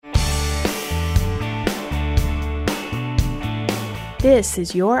This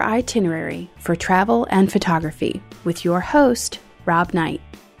is your itinerary for travel and photography with your host, Rob Knight.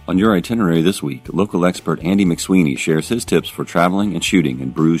 On your itinerary this week, local expert Andy McSweeney shares his tips for traveling and shooting in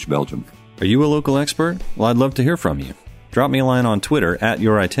Bruges, Belgium. Are you a local expert? Well, I'd love to hear from you. Drop me a line on Twitter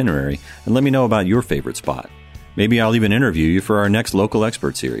 @YourItinerary and let me know about your favorite spot. Maybe I'll even interview you for our next local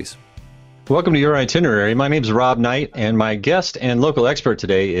expert series. Welcome to Your Itinerary. My name's Rob Knight, and my guest and local expert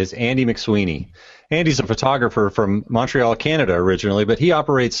today is Andy McSweeney. Andy's a photographer from Montreal, Canada originally, but he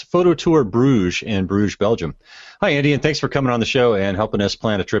operates Photo Tour Bruges in Bruges, Belgium. Hi, Andy, and thanks for coming on the show and helping us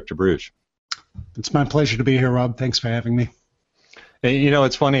plan a trip to Bruges. It's my pleasure to be here, Rob. Thanks for having me. And, you know,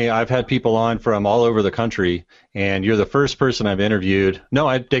 it's funny. I've had people on from all over the country, and you're the first person I've interviewed. No,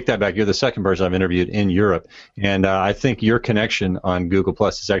 I take that back. You're the second person I've interviewed in Europe, and I think your connection on Google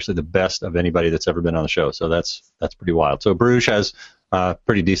Plus is actually the best of anybody that's ever been on the show. So that's pretty wild. So Bruges has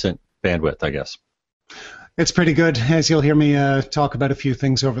pretty decent bandwidth, I guess. It's pretty good. As you'll hear me talk about a few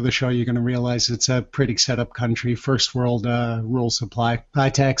things over the show, you're going to realize it's a pretty set-up country. First world rules apply. High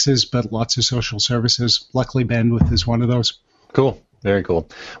taxes, but lots of social services. Luckily, bandwidth is one of those. Cool. Very cool.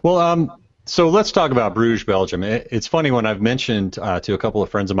 Well, so let's talk about Bruges, Belgium. It's funny when I've mentioned to a couple of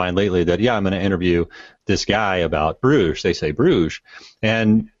friends of mine lately that, I'm going to interview this guy about Bruges. They say Bruges.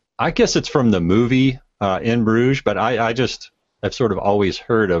 And I guess it's from the movie In Bruges, but I've sort of always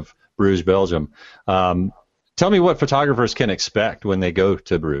heard of Bruges, Belgium. Tell me what photographers can expect when they go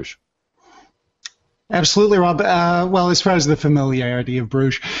to Bruges. Absolutely, Rob. Well, as far as the familiarity of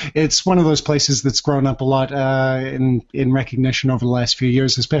Bruges, it's one of those places that's grown up a lot in recognition over the last few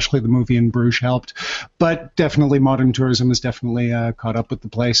years, especially the movie In Bruges helped. But definitely modern tourism has definitely caught up with the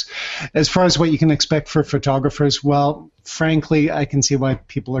place. As far as what you can expect for photographers, well, frankly, I can see why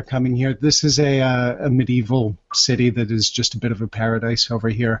people are coming here. This is a medieval city that is just a bit of a paradise over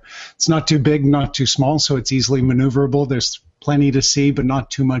here. It's not too big, not too small, so it's easily maneuverable. There's plenty to see, but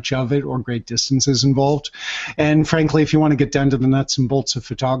not too much of it or great distances involved. And frankly, if you want to get down to the nuts and bolts of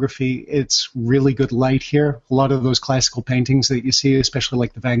photography, it's really good light here. A lot of those classical paintings that you see, especially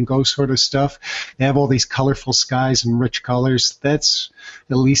like the Van Gogh sort of stuff, they have all these colorful skies and rich colors. That's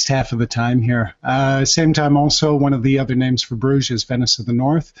at least half of the time here. Same time also, one of the other names for Bruges is Venice of the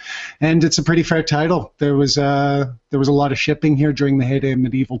North. And it's a pretty fair title. There was a lot of shipping here during the heyday of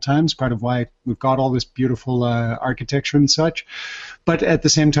medieval times, part of why we've got all this beautiful architecture and such. But at the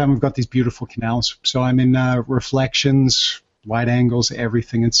same time, we've got these beautiful canals. So I'm in reflections, wide angles,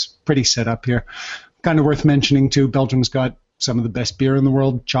 everything. It's pretty set up here. Kind of worth mentioning, too, Belgium's got some of the best beer in the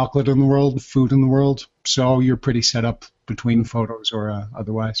world, chocolate in the world, food in the world. So you're pretty set up between photos or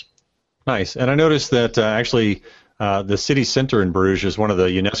otherwise. Nice. And I noticed that actually the city center in Bruges is one of the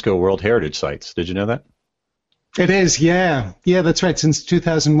UNESCO World Heritage Sites. Did you know that? It is, yeah. Yeah, that's right. Since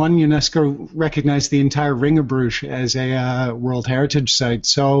 2001, UNESCO recognized the entire Ring of Bruges as a World Heritage Site.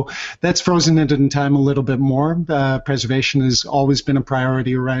 So that's frozen it in time a little bit more. Preservation has always been a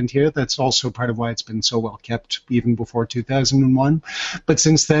priority around here. That's also part of why it's been so well kept even before 2001. But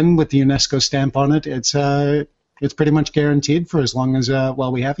since then, with the UNESCO stamp on it, it's pretty much guaranteed for as long as,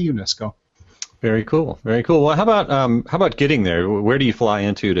 we have a UNESCO. Very cool. Very cool. Well, how about getting there? Where do you fly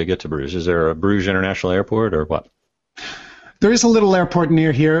into to get to Bruges? Is there a Bruges International Airport or what? There is a little airport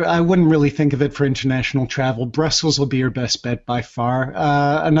near here. I wouldn't really think of it for international travel. Brussels will be your best bet by far.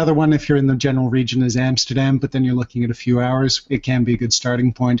 Another one, if you're in the general region, is Amsterdam, but then you're looking at a few hours. It can be a good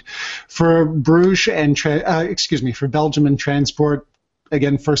starting point. For Bruges and for Belgium and transport,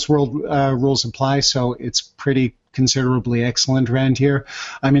 again, first world rules apply, so it's pretty considerably excellent around here.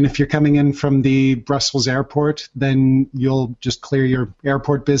 I mean, if you're coming in from the Brussels airport, then you'll just clear your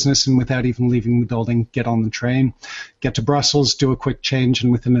airport business and without even leaving the building, get on the train, get to Brussels, do a quick change,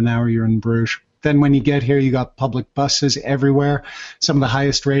 and within an hour you're in Bruges. Then when you get here, you got public buses everywhere, some of the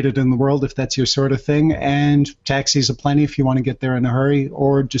highest rated in the world if that's your sort of thing, and taxis aplenty if you want to get there in a hurry,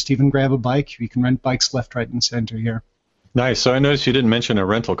 or just even grab a bike. You can rent bikes left, right, and center here. Nice. So I noticed you didn't mention a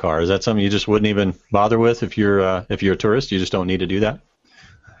rental car. Is that something you just wouldn't even bother with if you're a tourist? You just don't need to do that?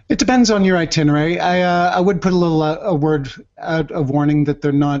 It depends on your itinerary. I would put a word out of warning that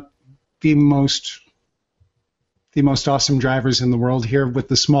they're not the most awesome drivers in the world here with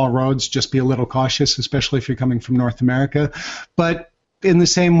the small roads. Just be a little cautious, especially if you're coming from North America. But in the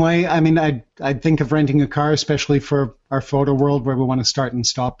same way, I mean, I'd think of renting a car, especially for our photo world where we want to start and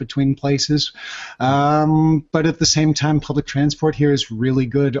stop between places. But at the same time, public transport here is really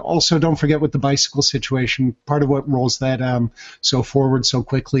good. Also, don't forget with the bicycle situation, part of what rolls that so forward so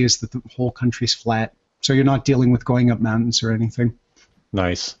quickly is that the whole country's flat. So you're not dealing with going up mountains or anything.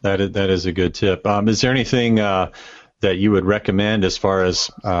 Nice. That is a good tip. Is there anything that you would recommend as far as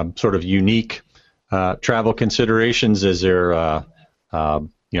sort of unique travel considerations? Is there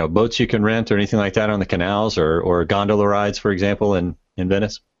boats you can rent or anything like that on the canals, or gondola rides, for example, in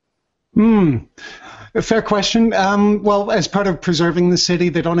Venice? A fair question. Well, as part of preserving the city,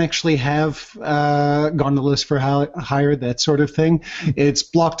 they don't actually have gondolas for hire, that sort of thing. It's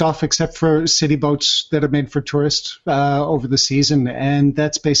blocked off except for city boats that are made for tourists over the season, and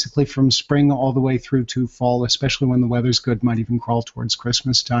that's basically from spring all the way through to fall, especially when the weather's good, might even crawl towards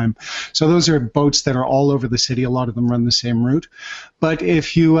Christmas time. So those are boats that are all over the city. A lot of them run the same route. But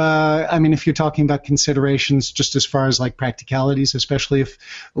if if you're talking about considerations just as far as like practicalities, especially if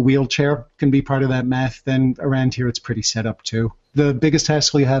a wheelchair can be part of that math, then around here it's pretty set up too. The biggest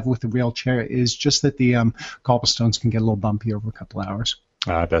hassle you have with the wheelchair is just that the cobblestones can get a little bumpy over a couple hours.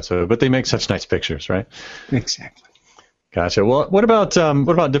 But they make such nice pictures, right? Exactly. Gotcha. Well, what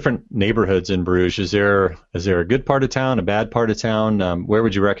about different neighborhoods in Bruges? Is there a good part of town, a bad part of town? Where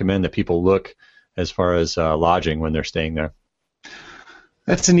would you recommend that people look as far as lodging when they're staying there?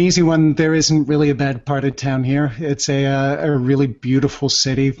 That's an easy one. There isn't really a bad part of town here. It's a really beautiful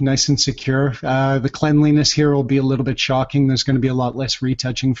city, nice and secure. The cleanliness here will be a little bit shocking. There's going to be a lot less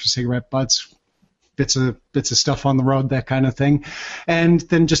retouching for cigarette butts, bits of stuff on the road, that kind of thing. And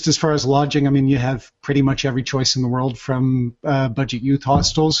then just as far as lodging, I mean, you have pretty much every choice in the world, from budget youth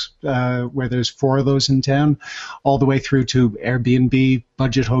hostels, where there's 4 of those in town, all the way through to Airbnb,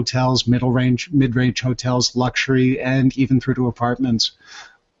 budget hotels, mid-range hotels, luxury, and even through to apartments.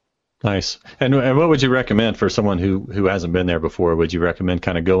 Nice. And what would you recommend for someone who hasn't been there before? Would you recommend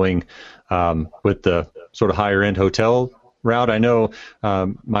kind of going with the sort of higher end hotel route? I know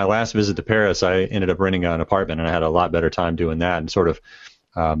my last visit to Paris, I ended up renting an apartment, and I had a lot better time doing that and sort of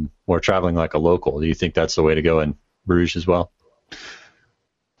more traveling like a local. Do you think that's the way to go in Bruges as well?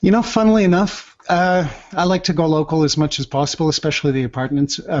 Funnily enough, I like to go local as much as possible, especially the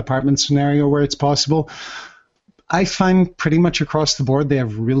apartment scenario where it's possible. I find pretty much across the board they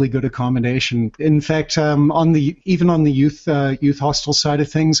have really good accommodation. In fact, on the youth hostel side of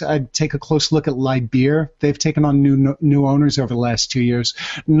things, I'd take a close look at Libeer. They've taken on new owners over the last 2 years.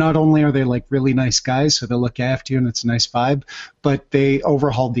 Not only are they like really nice guys, so they'll look after you and it's a nice vibe, but they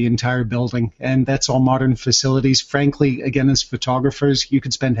overhauled the entire building, and that's all modern facilities. Frankly, again, as photographers, you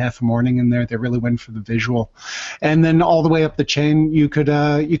could spend half a morning in there. They really went for the visual. And then all the way up the chain, you could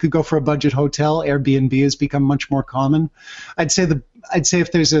go for a budget hotel. Airbnb has become much more common. I'd say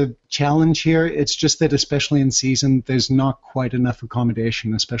if there's a challenge here, it's just that especially in season, there's not quite enough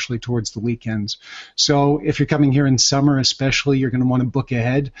accommodation, especially towards the weekends. So if you're coming here in summer especially, you're going to want to book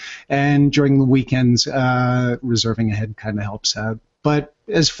ahead, and during the weekends, reserving ahead kind of helps out. But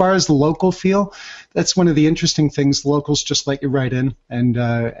as far as the local feel, that's one of the interesting things. The locals just let you right in, and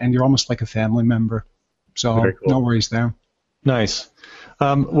you're almost like a family member. So cool. No worries there. Nice.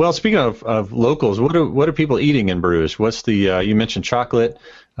 Well, speaking of locals, what are people eating in Bruges? What's the you mentioned chocolate.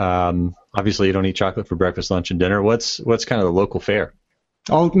 Obviously, you don't eat chocolate for breakfast, lunch, and dinner. What's kind of the local fare?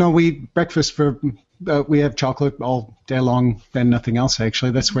 Oh no, we have chocolate all day long and nothing else.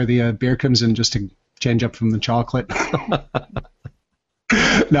 Actually, that's where the beer comes in, just to change up from the chocolate.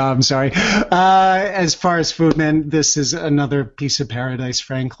 No, I'm sorry. As far as food, man, this is another piece of paradise.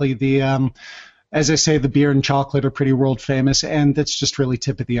 Frankly, as I say, the beer and chocolate are pretty world famous, and that's just really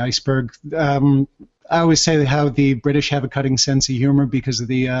tip of the iceberg. I always say how the British have a cutting sense of humor because of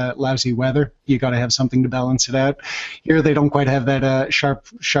the lousy weather. You got to have something to balance it out. Here, they don't quite have that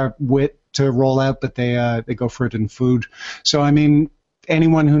sharp wit to roll out, but they go for it in food. So, I mean,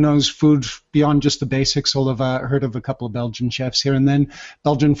 anyone who knows food beyond just the basics will have heard of a couple of Belgian chefs here and then.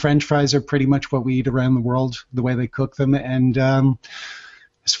 Belgian French fries are pretty much what we eat around the world, the way they cook them, and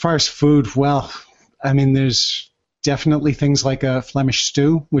as far as food, well, I mean, there's definitely things like a Flemish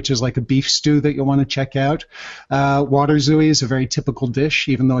stew, which is like a beef stew that you'll want to check out. Waterzooi is a very typical dish,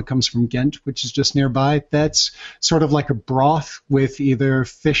 even though it comes from Ghent, which is just nearby. That's sort of like a broth with either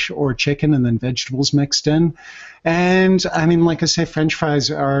fish or chicken and then vegetables mixed in. And, I mean, like I say, French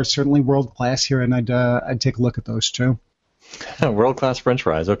fries are certainly world-class here, and I'd take a look at those too. World-class French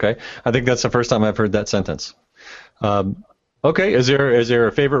fries, okay. I think that's the first time I've heard that sentence. Okay, is there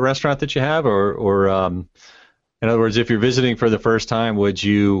a favorite restaurant that you have, or in other words, if you're visiting for the first time, would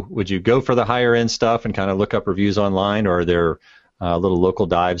you go for the higher end stuff and kind of look up reviews online, or are there little local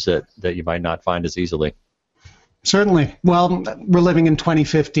dives that you might not find as easily? Certainly. Well, we're living in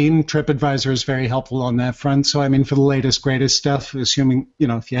 2015. TripAdvisor is very helpful on that front. So, I mean, for the latest, greatest stuff, assuming,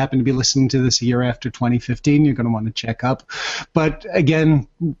 if you happen to be listening to this a year after 2015, you're going to want to check up. But again,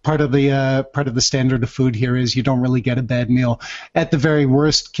 part of the standard of food here is you don't really get a bad meal. At the very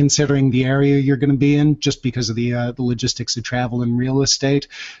worst, considering the area you're going to be in, just because of the logistics of travel and real estate,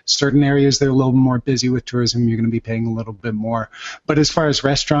 certain areas that are a little more busy with tourism, you're going to be paying a little bit more. But as far as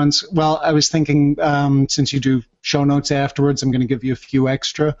restaurants, well, I was thinking, since you do show notes afterwards, I'm going to give you a few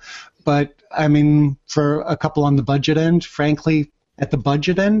extra. But, I mean, for a couple on the budget end, frankly, at the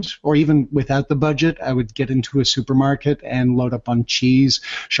budget end, or even without the budget, I would get into a supermarket and load up on cheese,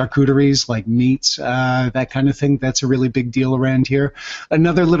 charcuteries like meats, that kind of thing. That's a really big deal around here.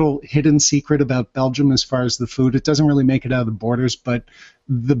 Another little hidden secret about Belgium as far as the food, it doesn't really make it out of the borders, but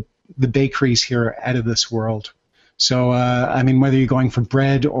the bakeries here are out of this world. So, I mean, whether you're going for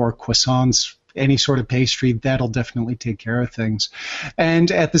bread or croissants, any sort of pastry, that'll definitely take care of things.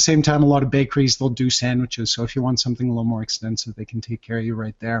 And at the same time, a lot of bakeries, they'll do sandwiches. So if you want something a little more extensive, they can take care of you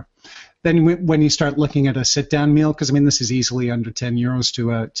right there. Then when you start looking at a sit-down meal, because, I mean, this is easily under 10 euros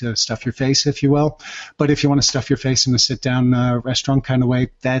to stuff your face, if you will. But if you want to stuff your face in a sit-down restaurant kind of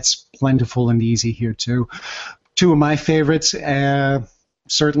way, that's plentiful and easy here too. Two of my favorites,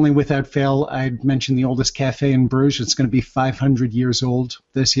 certainly without fail, I'd mention the oldest cafe in Bruges. It's going to be 500 years old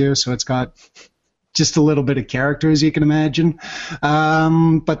this year, so it's got just a little bit of character, as you can imagine.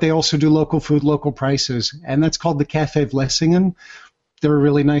 But they also do local food, local prices, and that's called the Café Vlissingen. They're a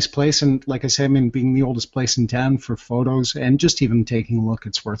really nice place, and like I said, I mean, being the oldest place in town for photos and just even taking a look,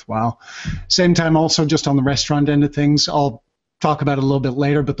 it's worthwhile. Same time, also just on the restaurant end of things, I'll talk about it a little bit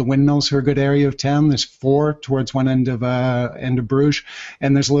later, but the windmills are a good area of town. There's 4 towards one end of Bruges,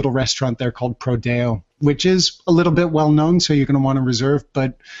 and there's a little restaurant there called Prodeo, which is a little bit well known, so you're going to want to reserve.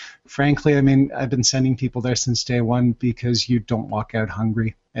 But frankly, I mean, I've been sending people there since day one because you don't walk out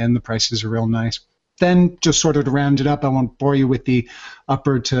hungry, and the prices are real nice. Then, just sort of to round it up, I won't bore you with the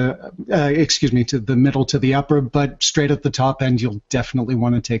to the middle to the upper, but straight at the top end, you'll definitely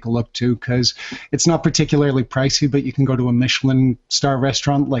want to take a look too, because it's not particularly pricey, but you can go to a Michelin star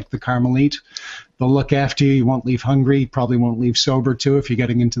restaurant like the Carmelite. They'll look after you. You won't leave hungry. You probably won't leave sober too if you're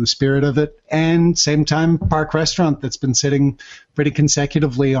getting into the spirit of it. And same time, Park Restaurant that's been sitting pretty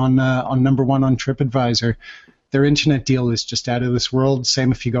consecutively on number 1 on TripAdvisor. Their internet deal is just out of this world.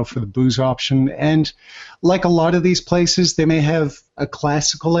 Same if you go for the booze option. And like a lot of these places, they may have a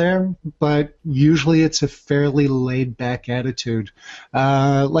classical air, but usually it's a fairly laid-back attitude.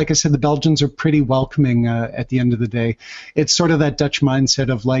 Like I said, the Belgians are pretty welcoming at the end of the day. It's sort of that Dutch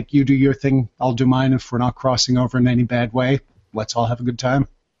mindset of like, you do your thing, I'll do mine. If we're not crossing over in any bad way, let's all have a good time.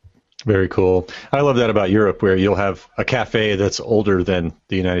 Very cool. I love that about Europe, where you'll have a cafe that's older than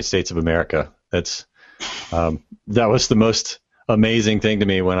the United States of America. That was the most amazing thing to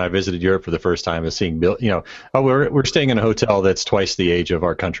me when I visited Europe for the first time, is seeing, we're staying in a hotel that's twice the age of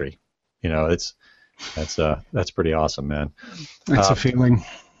our country. That's pretty awesome, man. That's a feeling.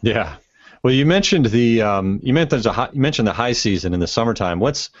 Yeah. Well, you mentioned the high season in the summertime.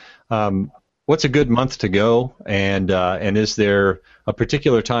 What's a good month to go, and is there a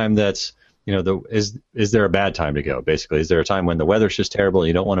particular time that's is there a bad time to go? Basically, is there a time when the weather's just terrible and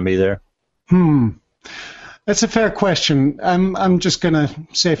you don't want to be there? That's a fair question. I'm just going to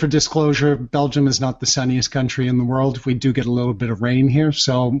say, for disclosure, Belgium is not the sunniest country in the world. We do get a little bit of rain here,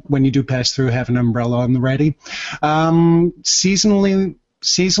 so when you do pass through, have an umbrella on the ready. Seasonally,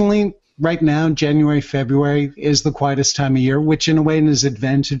 right now, January, February is the quietest time of year, which in a way is an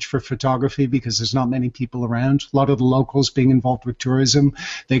advantage for photography because there's not many people around. A lot of the locals being involved with tourism,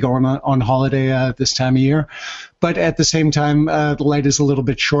 they go on holiday this time of year. But at the same time, the light is a little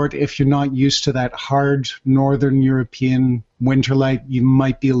bit short. If you're not used to that hard Northern European winter light, you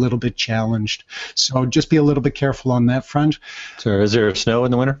might be a little bit challenged. So just be a little bit careful on that front. So is there snow in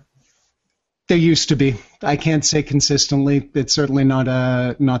the winter? There used to be. I can't say consistently. It's certainly not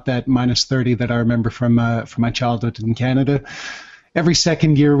that minus 30 that I remember from my childhood in Canada. Every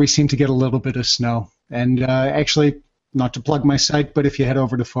second year we seem to get a little bit of snow. And actually, not to plug my site, but if you head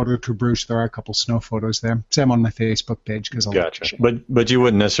over to Photo to Bruges, there are a couple snow photos there. Same on my Facebook page. Gotcha. But you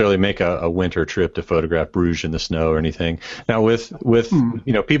wouldn't necessarily make a winter trip to photograph Bruges in the snow or anything. Now with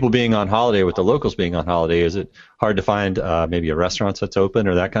people being on holiday, with the locals being on holiday, is it hard to find maybe a restaurant that's open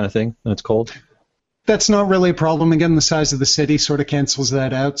or that kind of thing when it's cold? That's not really a problem. Again, the size of the city sort of cancels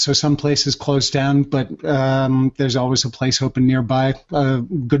that out. So some places close down, but there's always a place open nearby.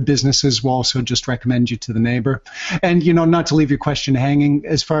 Good businesses will also just recommend you to the neighbor. And, not to leave your question hanging,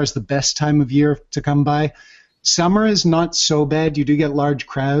 as far as the best time of year to come by, Summer is not so bad. You do get large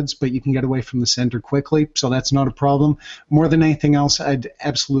crowds, but you can get away from the center quickly, so that's not a problem. More than anything else, I'd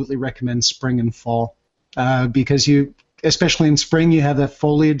absolutely recommend spring and fall because especially in spring, you have that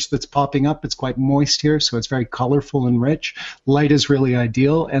foliage that's popping up. It's quite moist here, so it's very colorful and rich. Light is really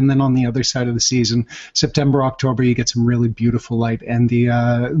ideal. And then on the other side of the season, September, October, you get some really beautiful light, and the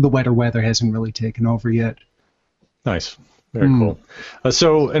wetter weather hasn't really taken over yet. Nice. Very cool.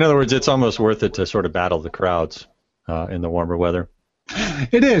 So, in other words, it's almost worth it to sort of battle the crowds in the warmer weather.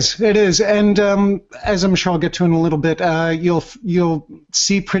 It is, and as I'm sure I'll get to in a little bit, you'll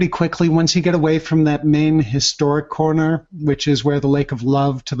see pretty quickly once you get away from that main historic corner, which is where the Lake of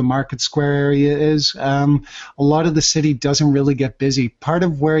Love to the Market Square area is. A lot of the city doesn't really get busy. Part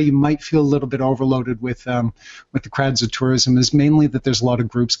of where you might feel a little bit overloaded with the crowds of tourism is mainly that there's a lot of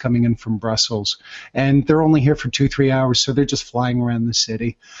groups coming in from Brussels, and they're only here for 2-3 hours, so they're just flying around the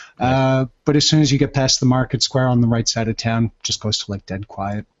city. Nice. But as soon as you get past the Market Square on the right side of town, just goes to like dead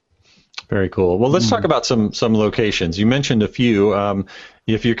quiet. Very cool. Well, let's talk about some locations. You mentioned a few.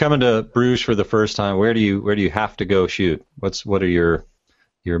 If you're coming to Bruges for the first time, where do you have to go shoot? What are your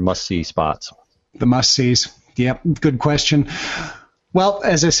must-see spots? The must-sees. Yep, good question. Well,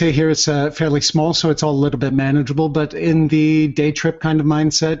 as I say here, it's fairly small, so it's all a little bit manageable. But in the day trip kind of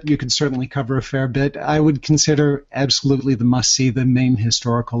mindset, you can certainly cover a fair bit. I would consider absolutely the must-see the main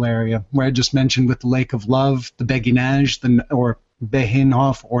historical area, where I just mentioned with the Lake of Love, the Béguinage, or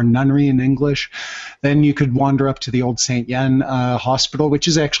Behenhof, or Nunnery in English. Then you could wander up to the old St. Jan Hospital, which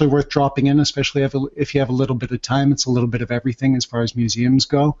is actually worth dropping in, especially if you have a little bit of time. It's a little bit of everything as far as museums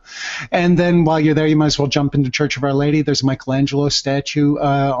go. And then while you're there, you might as well jump into Church of Our Lady. There's a Michelangelo statue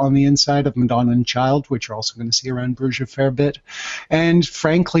on the inside of Madonna and Child, which you're also going to see around Bruges a fair bit. And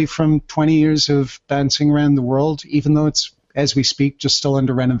frankly, from 20 years of bouncing around the world, even though it's, as we speak, just still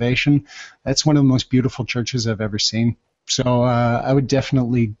under renovation, that's one of the most beautiful churches I've ever seen. So I would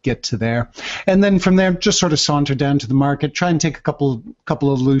definitely get to there. And then from there, just sort of saunter down to the market, try and take a couple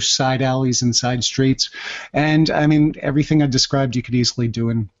of loose side alleys and side streets. And, I mean, everything I described you could easily do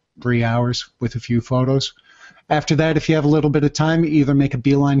in 3 hours with a few photos. After that, if you have a little bit of time, either make a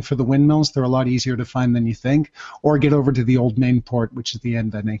beeline for the windmills. They're a lot easier to find than you think. Or get over to the old main port, which is the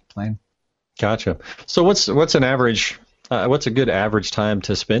N-Venek plain. Gotcha. So what's an average... what's a good average time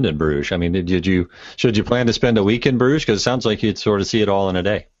to spend in Bruges? I mean, should you plan to spend a week in Bruges? Because it sounds like you'd sort of see it all in a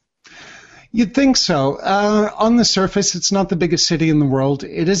day. You'd think so. On the surface, it's not the biggest city in the world.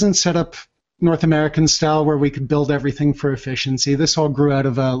 It isn't set up North American style where we could build everything for efficiency. This all grew out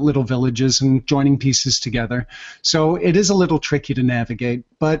of little villages and joining pieces together. So it is a little tricky to navigate.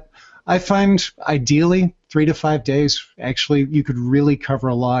 But I find ideally 3 to 5 days, actually, you could really cover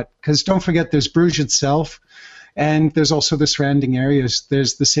a lot. Because don't forget, there's Bruges itself. And there's also the surrounding areas.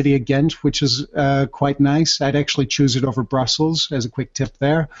 There's the city of Ghent, which is quite nice. I'd actually choose it over Brussels as a quick tip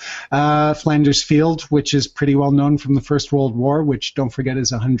there. Flanders Field, which is pretty well known from the First World War, which, don't forget,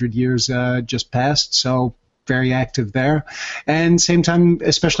 is 100 years just past. So very active there. And same time,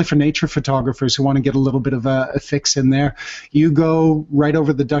 especially for nature photographers who want to get a little bit of a fix in there, you go right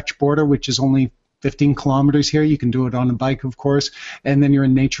over the Dutch border, which is only 15 kilometers here. You can do it on a bike, of course, and then you're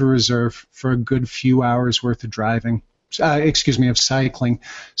in nature reserve for a good few hours worth of driving. Of cycling.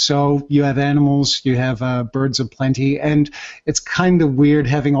 So you have animals, you have birds aplenty, and it's kind of weird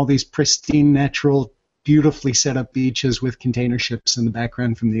having all these pristine, natural, beautifully set up beaches with container ships in the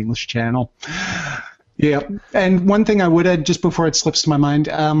background from the English Channel. Yeah, and one thing I would add just before it slips to my mind,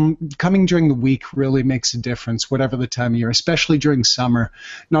 coming during the week really makes a difference, whatever the time of year, especially during summer.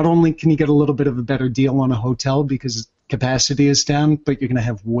 Not only can you get a little bit of a better deal on a hotel because capacity is down, but you're going to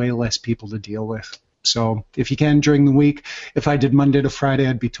have way less people to deal with. So if you can during the week, if I did Monday to Friday,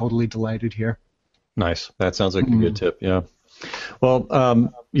 I'd be totally delighted here. Nice. That sounds like a good tip, yeah. Well,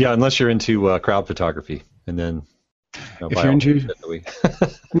 unless you're into crowd photography, and then... if you're into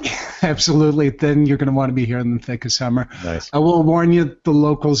absolutely, then you're going to want to be here in the thick of summer. Nice. I will warn you, the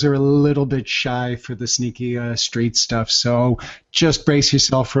locals are a little bit shy for the sneaky street stuff, so just brace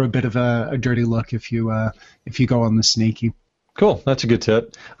yourself for a bit of a dirty look if you go on the sneaky. Cool, that's a good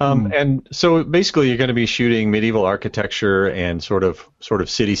tip. And so basically, you're going to be shooting medieval architecture and sort of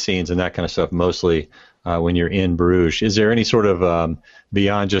city scenes and that kind of stuff mostly when you're in Bruges. Is there any sort of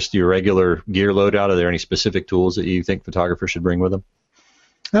beyond just your regular gear loadout? Are there any specific tools that you think photographers should bring with them?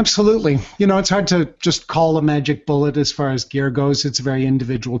 Absolutely. It's hard to just call a magic bullet as far as gear goes. It's a very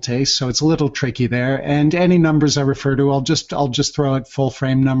individual taste, so it's a little tricky there. And any numbers I refer to, I'll just throw out full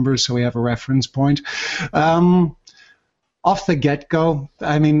frame numbers so we have a reference point. Off the get-go,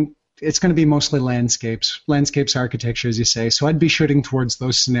 I mean, it's going to be mostly landscapes, architecture, as you say. So I'd be shooting towards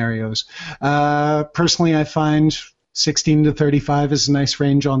those scenarios. Personally, I find 16 to 35 is a nice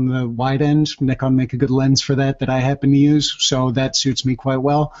range on the wide end. Nikon make a good lens for that I happen to use, so that suits me quite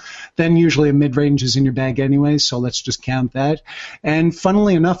well. Then usually a mid-range is in your bag anyway, so let's just count that. And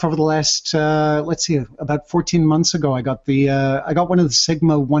funnily enough, over the last, about 14 months ago, I got one of the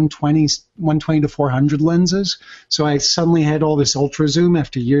Sigma 120 to 400 lenses. So I suddenly had all this ultra zoom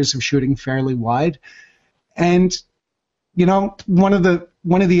after years of shooting fairly wide. And one of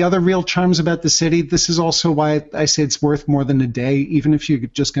the other real charms about the city, this is also why I say it's worth more than a day, even if you're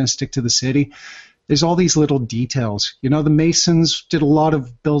just going to stick to the city. There's all these little details. The Masons did a lot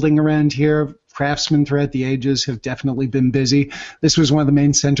of building around here. Craftsmen throughout the ages have definitely been busy. This was one of the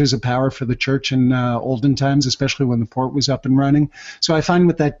main centers of power for the church in olden times, especially when the port was up and running. So I find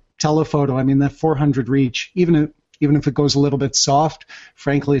with that telephoto, that 400 reach, even if it goes a little bit soft,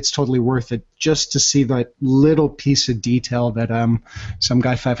 frankly, it's totally worth it just to see that little piece of detail that some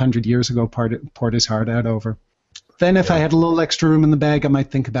guy 500 years ago poured his heart out over. Then if I had a little extra room in the bag, I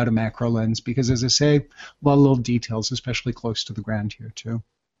might think about a macro lens because, as I say, a lot of little details, especially close to the ground here, too.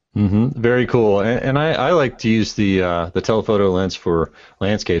 Mm-hmm. Very cool. And I like to use the telephoto lens for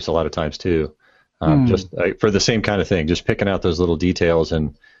landscapes a lot of times, too, just for the same kind of thing, just picking out those little details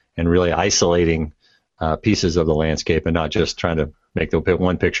and really isolating pieces of the landscape and not just trying to make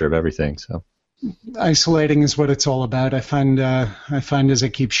one picture of everything. So isolating is what it's all about. I find as I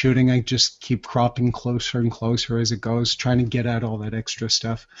keep shooting, I just keep cropping closer and closer as it goes, trying to get out all that extra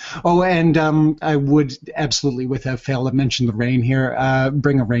stuff. Oh, and I would absolutely, without fail, I mentioned the rain here.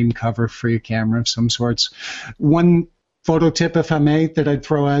 Bring a rain cover for your camera of some sorts. One photo tip, if I may, that I'd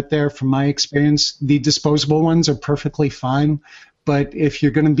throw out there from my experience, the disposable ones are perfectly fine. But if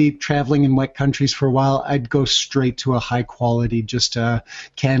you're going to be traveling in wet countries for a while, I'd go straight to a high quality, just a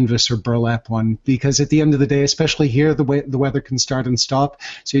canvas or burlap one, because at the end of the day, especially here, the weather can start and stop.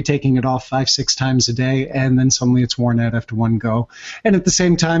 So you're taking it off 5-6 times a day, and then suddenly it's worn out after one go. And at the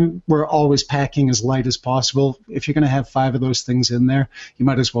same time, we're always packing as light as possible. If you're going to have 5 of those things in there, you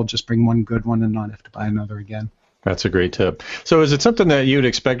might as well just bring one good one and not have to buy another again. That's a great tip. So is it something that you'd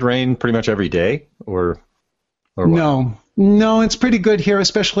expect rain pretty much every day, or what? No, it's pretty good here,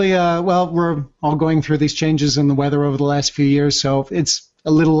 especially, we're all going through these changes in the weather over the last few years, so it's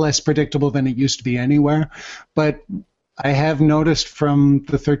a little less predictable than it used to be anywhere. But I have noticed from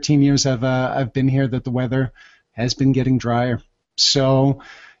the 13 years I've been here that the weather has been getting drier. So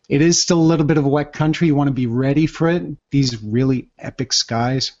it is still a little bit of a wet country. You want to be ready for it. These really epic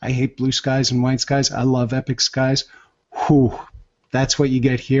skies. I hate blue skies and white skies. I love epic skies. Whew, that's what you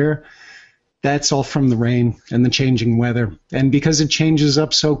get here. That's all from the rain and the changing weather. And because it changes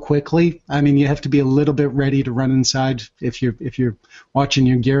up so quickly, you have to be a little bit ready to run inside if you're watching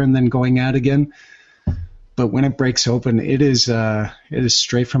your gear and then going out again. But when it breaks open, it is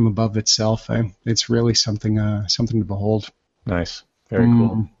straight from above itself. It's really something to behold. Nice. Very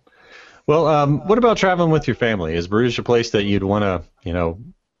cool. Well, what about traveling with your family? Is Bruges a place that you'd want to,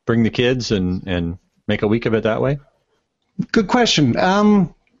 bring the kids and make a week of it that way? Good question.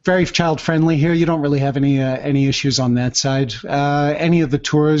 Very child-friendly here. You don't really have any issues on that side. Any of the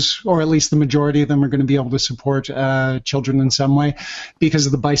tours, or at least the majority of them, are going to be able to support children in some way. Because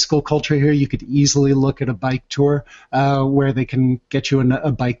of the bicycle culture here, you could easily look at a bike tour where they can get you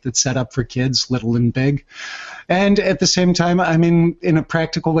a bike that's set up for kids, little and big. And at the same time, in a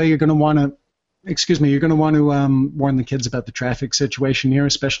practical way, you're going to want to warn the kids about the traffic situation here,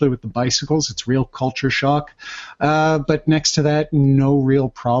 especially with the bicycles. It's real culture shock. But next to that, no real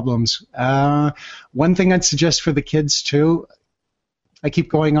problems. One thing I'd suggest for the kids, too, I keep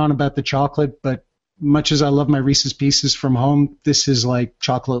going on about the chocolate, but much as I love my Reese's Pieces from home, this is like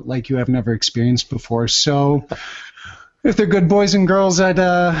chocolate like you have never experienced before. So if they're good boys and girls, I'd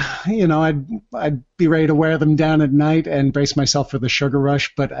be ready to wear them down at night and brace myself for the sugar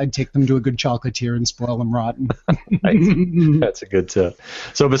rush, but I'd take them to a good chocolatier and spoil them rotten. That's a good tip.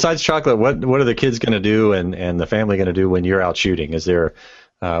 So besides chocolate, what are the kids going to do and the family going to do when you're out shooting? Is there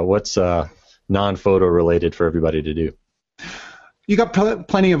what's non-photo related for everybody to do? You got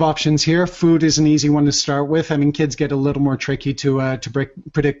plenty of options here. Food is an easy one to start with. Kids get a little more tricky to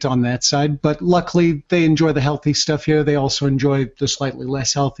predict on that side, but luckily they enjoy the healthy stuff here. They also enjoy the slightly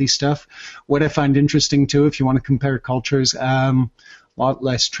less healthy stuff. What I find interesting too, if you want to compare cultures, a lot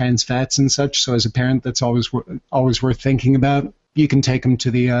less trans fats and such. So as a parent, that's always worth thinking about. you can take them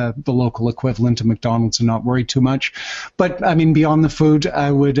to the local equivalent of McDonald's and not worry too much. But I mean, beyond the food,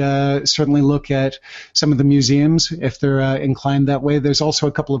 I would certainly look at some of the museums if they're inclined that way. There's also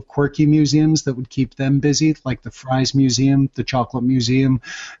a couple of quirky museums that would keep them busy, like the Fries Museum, the Chocolate Museum.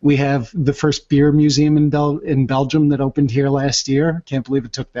 We have the first beer museum in Belgium that opened here last year. Can't believe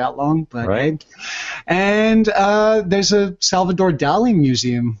it took that long, but right. And there's a Salvador Dali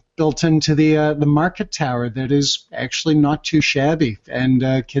museum built into the market tower that is actually not too shabby,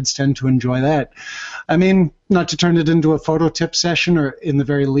 and kids tend to enjoy that. I mean, not to turn it into a photo tip session or in the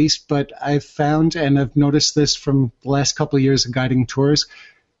very least, but I've found, and I've noticed this from the last couple of years of guiding tours,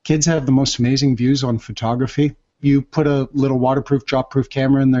 kids have the most amazing views on photography. You put a little waterproof, drop-proof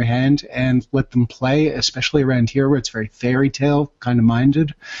camera in their hand and let them play, especially around here where it's very fairy tale kind of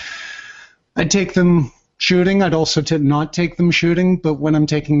minded. I'd take them shooting. I'd also not take them shooting, but when I'm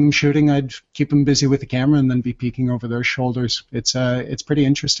taking them shooting, I'd keep them busy with the camera and then be peeking over their shoulders. It's pretty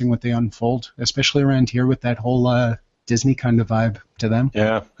interesting what they unfold, especially around here with that whole Disney kind of vibe to them.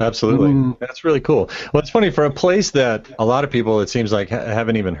 Yeah, absolutely. That's really cool. Well, it's funny, for a place that a lot of people, it seems like,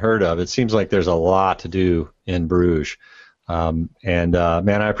 haven't even heard of, it seems like there's a lot to do in Bruges. Man,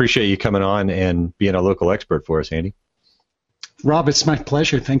 I appreciate you coming on and being a local expert for us, Andy. Rob, it's my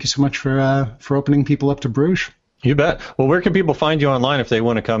pleasure. Thank you so much for opening people up to Bruges. You bet. Well, where can people find you online if they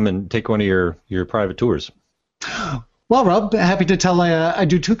want to come and take one of your private tours? Well, Rob, happy to tell I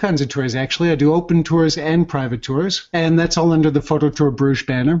do two kinds of tours, actually. I do open tours and private tours, and that's all under the Photo Tour Bruges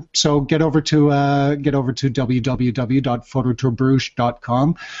banner. So get over to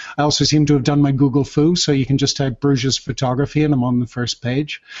www.phototourbruges.com. I also seem to have done my Google Foo, so you can just type Bruges photography, and I'm on the first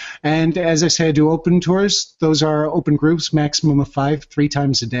page. And as I say, I do open tours. Those are open groups, maximum of 5, 3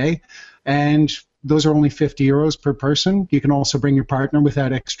 times a day. And those are only €50 per person. You can also bring your partner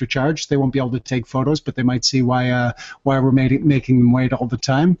without extra charge. They won't be able to take photos, but they might see why we're making them wait all the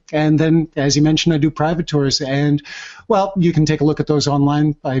time. And then, as you mentioned, I do private tours. And, well, you can take a look at those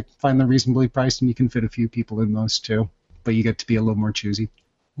online. I find them reasonably priced, and you can fit a few people in those too. But you get to be a little more choosy.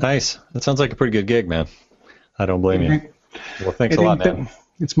 Nice. That sounds like a pretty good gig, man. I don't blame you. Well, thanks a lot, man.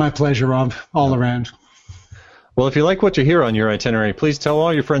 It's my pleasure, Rob, all around. Well, if you like what you hear on Your Itinerary, please tell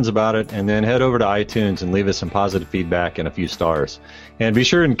all your friends about it, and then head over to iTunes and leave us some positive feedback and a few stars. And be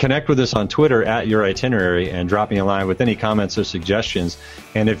sure and connect with us on Twitter at Your Itinerary and drop me a line with any comments or suggestions.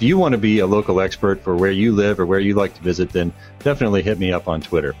 And if you want to be a local expert for where you live or where you like to visit, then definitely hit me up on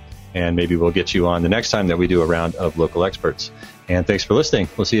Twitter. And maybe we'll get you on the next time that we do a round of local experts. And thanks for listening.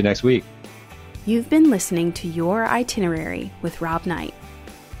 We'll see you next week. You've been listening to Your Itinerary with Rob Knight.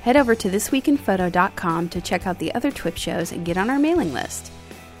 Head over to thisweekinphoto.com to check out the other TWIP shows and get on our mailing list.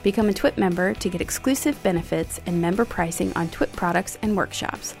 Become a TWIP member to get exclusive benefits and member pricing on TWIP products and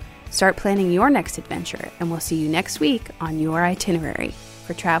workshops. Start planning your next adventure, and we'll see you next week on Your Itinerary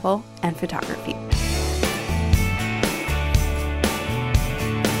for travel and photography.